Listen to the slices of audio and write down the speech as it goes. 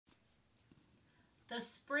the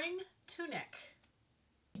spring tunic.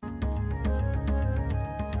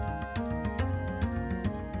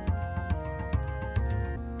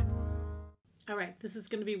 All right, this is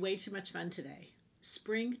going to be way too much fun today.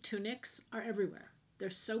 Spring tunics are everywhere. They're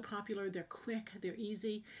so popular, they're quick, they're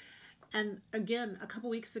easy. And again, a couple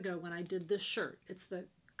weeks ago when I did this shirt, it's the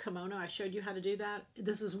kimono, I showed you how to do that.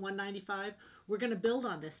 This is $1.95. We're going to build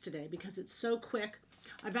on this today because it's so quick.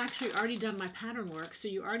 I've actually already done my pattern work, so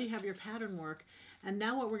you already have your pattern work. And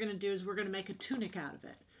now what we're going to do is we're going to make a tunic out of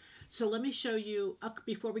it. So let me show you,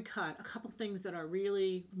 before we cut, a couple things that are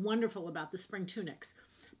really wonderful about the spring tunics.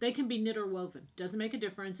 They can be knit or woven. Doesn't make a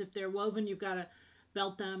difference. If they're woven, you've got to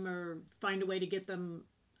belt them or find a way to get them,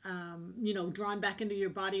 drawn back into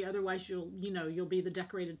your body. Otherwise, you'll be the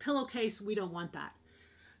decorated pillowcase. We don't want that.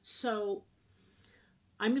 So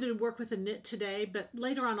I'm going to work with a knit today, but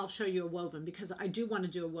later on I'll show you a woven because I do want to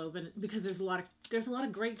do a woven because there's a lot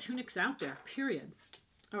of great tunics out there, period.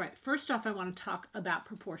 All right, first off, I want to talk about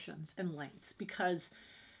proportions and lengths because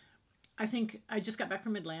I think I just got back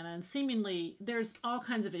from Atlanta and seemingly there's all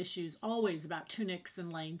kinds of issues always about tunics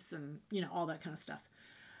and lengths and, all that kind of stuff.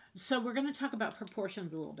 So we're going to talk about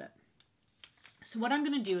proportions a little bit. So what I'm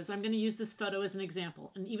going to do is I'm going to use this photo as an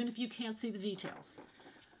example. And even if you can't see the details,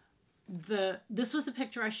 this was a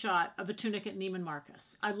picture I shot of a tunic at Neiman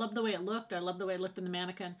Marcus. I love the way it looked. I love the way it looked in the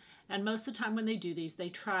mannequin. And most of the time when they do these, they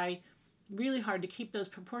try really hard to keep those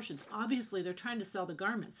proportions. Obviously, they're trying to sell the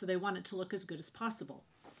garment, so they want it to look as good as possible.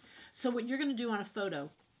 So what you're going to do on a photo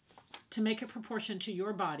to make it proportion to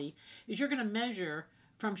your body is you're going to measure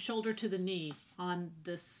from shoulder to the knee on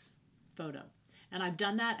this photo. And I've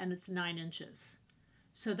done that and it's 9 inches.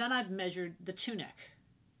 So then I've measured the tunic.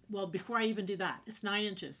 Well, before I even do that, it's 9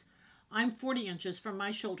 inches. I'm 40 inches from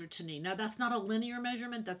my shoulder to knee. Now that's not a linear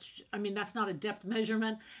measurement. That's not a depth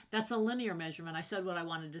measurement. That's a linear measurement. I said what I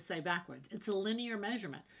wanted to say backwards. It's a linear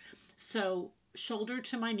measurement. So shoulder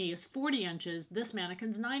to my knee is 40 inches. This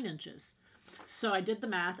mannequin's 9 inches. So I did the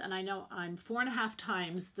math and I know I'm 4.5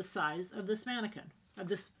 times the size of this mannequin, of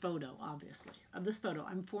this photo, obviously. Of this photo,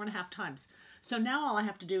 I'm 4.5 times. So now all I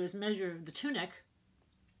have to do is measure the tunic,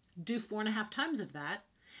 do 4.5 times of that,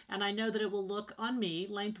 and I know that it will look on me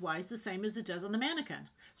lengthwise the same as it does on the mannequin.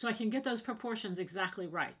 So I can get those proportions exactly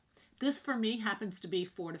right. This for me happens to be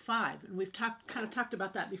 4 to 5, and we've kind of talked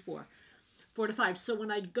about that before. 4 to 5. So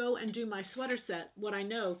when I go and do my sweater set, what I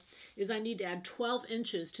know is I need to add 12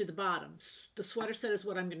 inches to the bottom. The sweater set is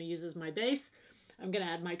what I'm going to use as my base. I'm going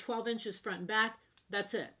to add my 12 inches front and back.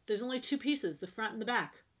 That's it. There's only 2 pieces, the front and the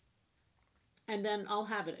back. And then I'll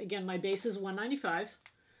have it. Again, my base is $1.95.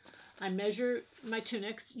 I measure my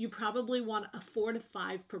tunics. You probably want a 4 to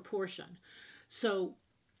 5 proportion. So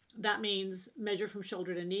that means measure from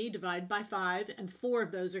shoulder to knee, divide by 5, and 4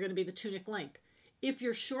 of those are going to be the tunic length. If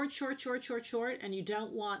you're short, and you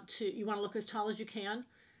want to look as tall as you can,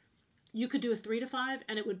 you could do a 3 to 5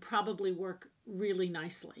 and it would probably work really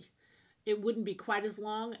nicely. It wouldn't be quite as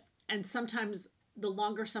long, and sometimes the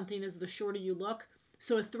longer something is, the shorter you look.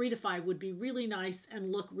 So a 3 to 5 would be really nice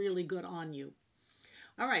and look really good on you.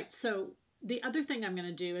 All right, so the other thing I'm going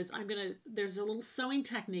to do is there's a little sewing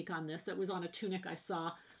technique on this that was on a tunic I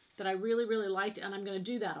saw that I really, really liked, and I'm going to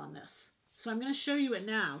do that on this. So I'm going to show you it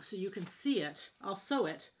now so you can see it. I'll sew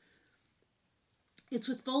it. It's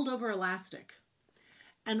with fold over elastic.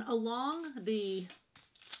 And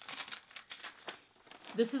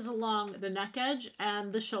this is along the neck edge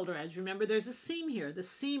and the shoulder edge. Remember, there's a seam here. The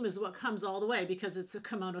seam is what comes all the way because it's a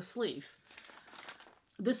kimono sleeve.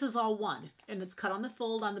 This is all one, and it's cut on the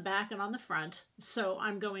fold on the back and on the front. So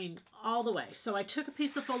I'm going all the way. So I took a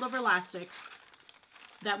piece of fold over elastic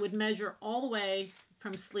that would measure all the way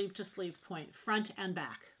from sleeve to sleeve point, front and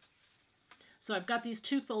back. So I've got these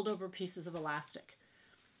 2 fold over pieces of elastic.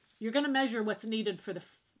 You're going to measure what's needed for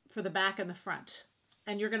the back and the front,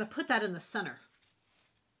 and you're going to put that in the center.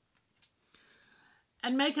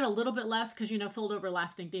 And make it a little bit less because fold over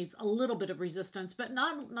elastic needs a little bit of resistance, but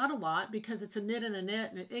not a lot because it's a knit and a knit,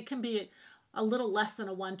 and it can be a little less than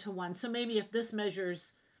a 1-to-1. So maybe if this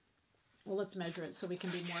measures, well, let's measure it so we can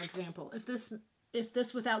be more example. If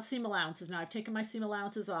this without seam allowances, now I've taken my seam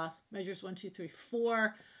allowances off, measures 1, 2, 3,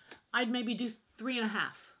 4, I'd maybe do 3.5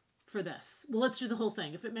 for this. Well, let's do the whole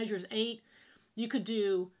thing. If it measures 8, you could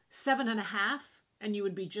do 7.5 and you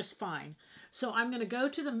would be just fine. So I'm going to go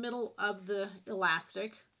to the middle of the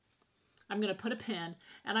elastic. I'm going to put a pin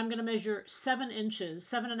and I'm going to measure 7 inches,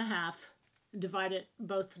 7.5, and divide it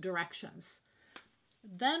both directions.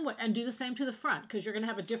 Then and do the same to the front because you're going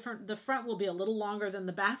to have the front will be a little longer than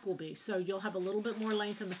the back will be. So you'll have a little bit more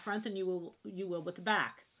length in the front than you will with the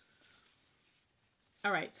back.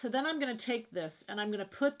 All right, so then I'm going to take this and I'm going to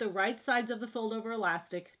put the right sides of the fold over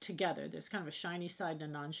elastic together. There's kind of a shiny side and a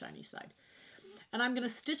non-shiny side. And I'm going to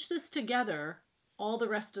stitch this together all the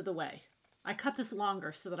rest of the way. I cut this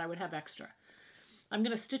longer so that I would have extra. I'm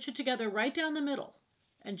going to stitch it together right down the middle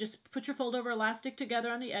and just put your fold over elastic together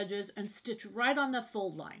on the edges and stitch right on the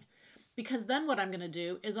fold line. Because then what I'm going to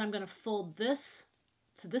do is I'm going to fold this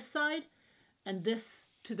to this side and this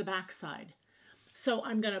to the back side. So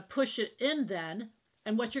I'm going to push it in then,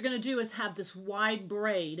 and what you're going to do is have this wide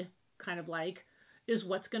braid, kind of like, is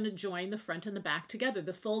what's going to join the front and the back together.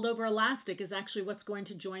 The fold over elastic is actually what's going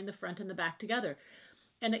to join the front and the back together.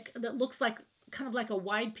 And it looks like kind of like a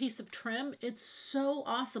wide piece of trim. It's so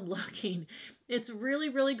awesome looking. It's really,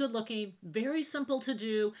 really good looking, very simple to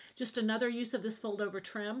do. Just another use of this fold over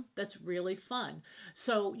trim that's really fun.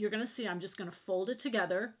 So you're going to see I'm just going to fold it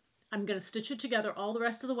together. I'm going to stitch it together all the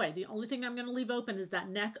rest of the way. The only thing I'm going to leave open is that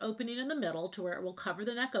neck opening in the middle to where it will cover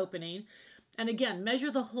the neck opening. And again,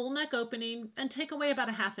 measure the whole neck opening and take away about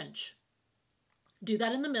a 1/2 inch. Do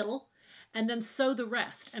that in the middle and then sew the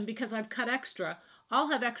rest. And because I've cut extra, I'll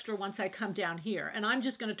have extra once I come down here. And I'm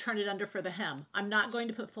just going to turn it under for the hem. I'm not going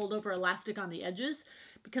to put fold over elastic on the edges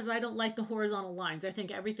because I don't like the horizontal lines. I think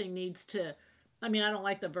everything needs to, I don't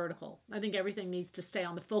like the vertical. I think everything needs to stay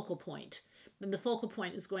on the focal point. Then the focal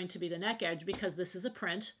point is going to be the neck edge because this is a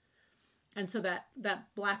print. And so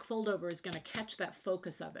that black fold over is going to catch that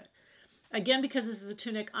focus of it. Again, because this is a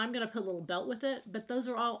tunic, I'm going to put a little belt with it, but those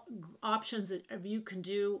are all options that you can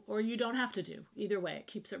do or you don't have to do. Either way, it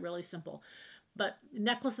keeps it really simple. But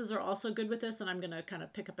necklaces are also good with this, and I'm going to kind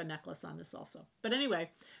of pick up a necklace on this also. But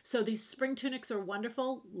anyway, so these spring tunics are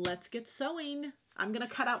wonderful. Let's get sewing. I'm going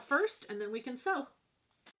to cut out first, and then we can sew.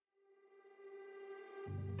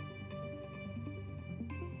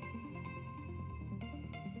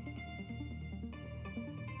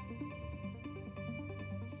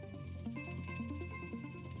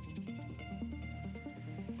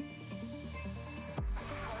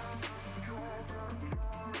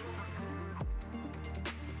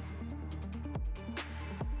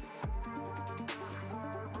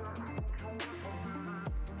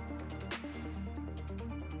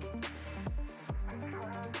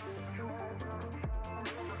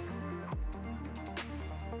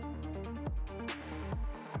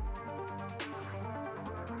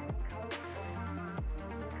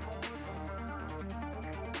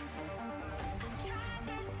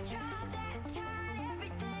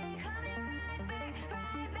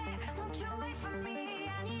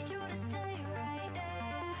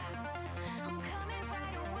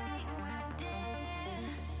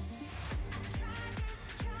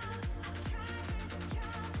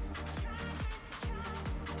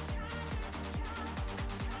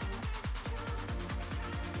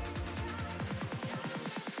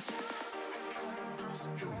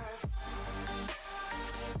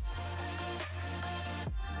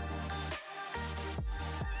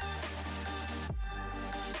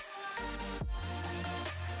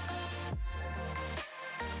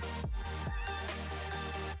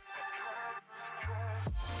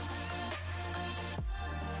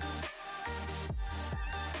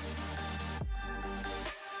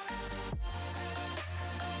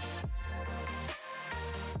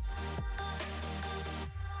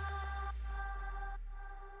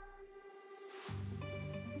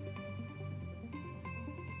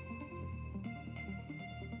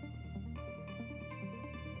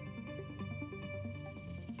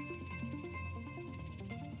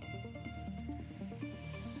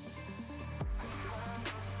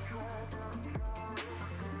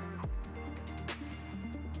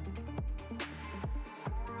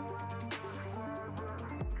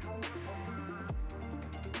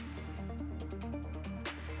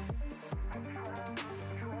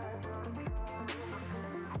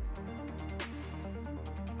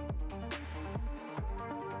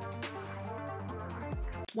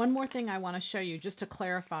 One more thing I want to show you just to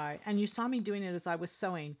clarify, and you saw me doing it as I was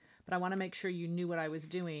sewing, but I want to make sure you knew what I was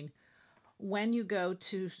doing. When you go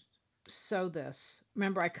to sew this,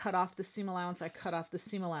 remember I cut off the seam allowance,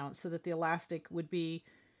 so that the elastic would be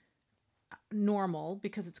normal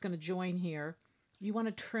because it's going to join here. You want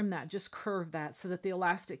to trim that, just curve that so that the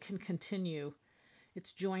elastic can continue.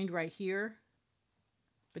 It's joined right here,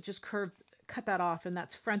 but just cut that off, and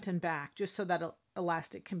that's front and back, just so that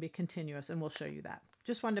elastic can be continuous, and we'll show you that.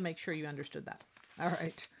 Just wanted to make sure you understood that. All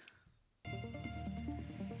right.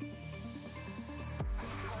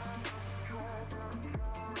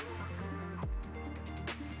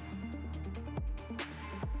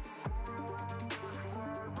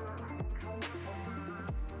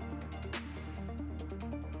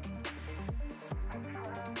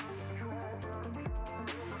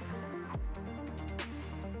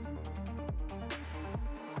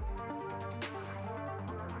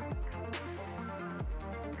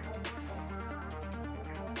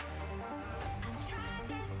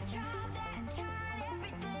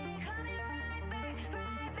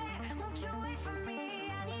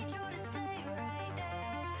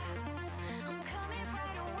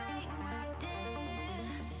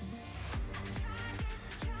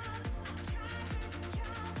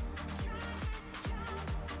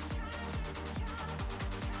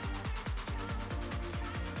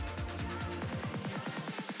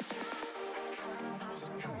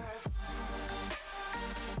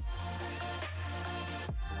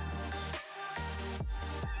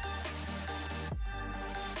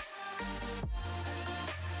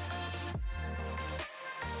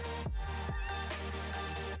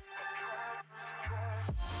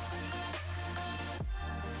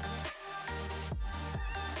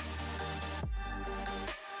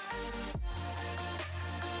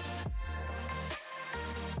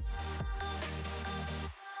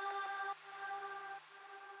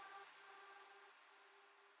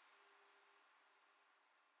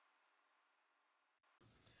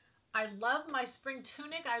 I love my spring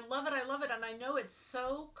tunic. I love it. I love it. And I know it's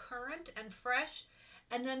so current and fresh.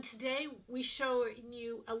 And then today we show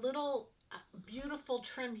you a little beautiful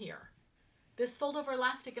trim here. This fold over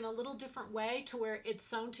elastic in a little different way to where it's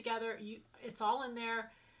sewn together. It's all in there.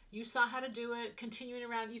 You saw how to do it, continuing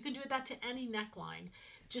around. You can do that to any neckline.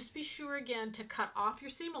 Just be sure again to cut off your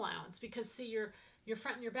seam allowance, because see, your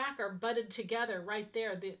front and your back are butted together right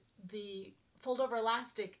there. The fold over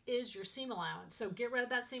elastic is your seam allowance. So get rid of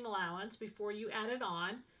that seam allowance before you add it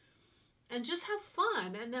on and just have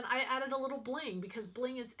fun. And then I added a little bling because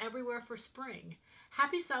bling is everywhere for spring.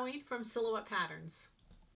 Happy sewing from Silhouette Patterns.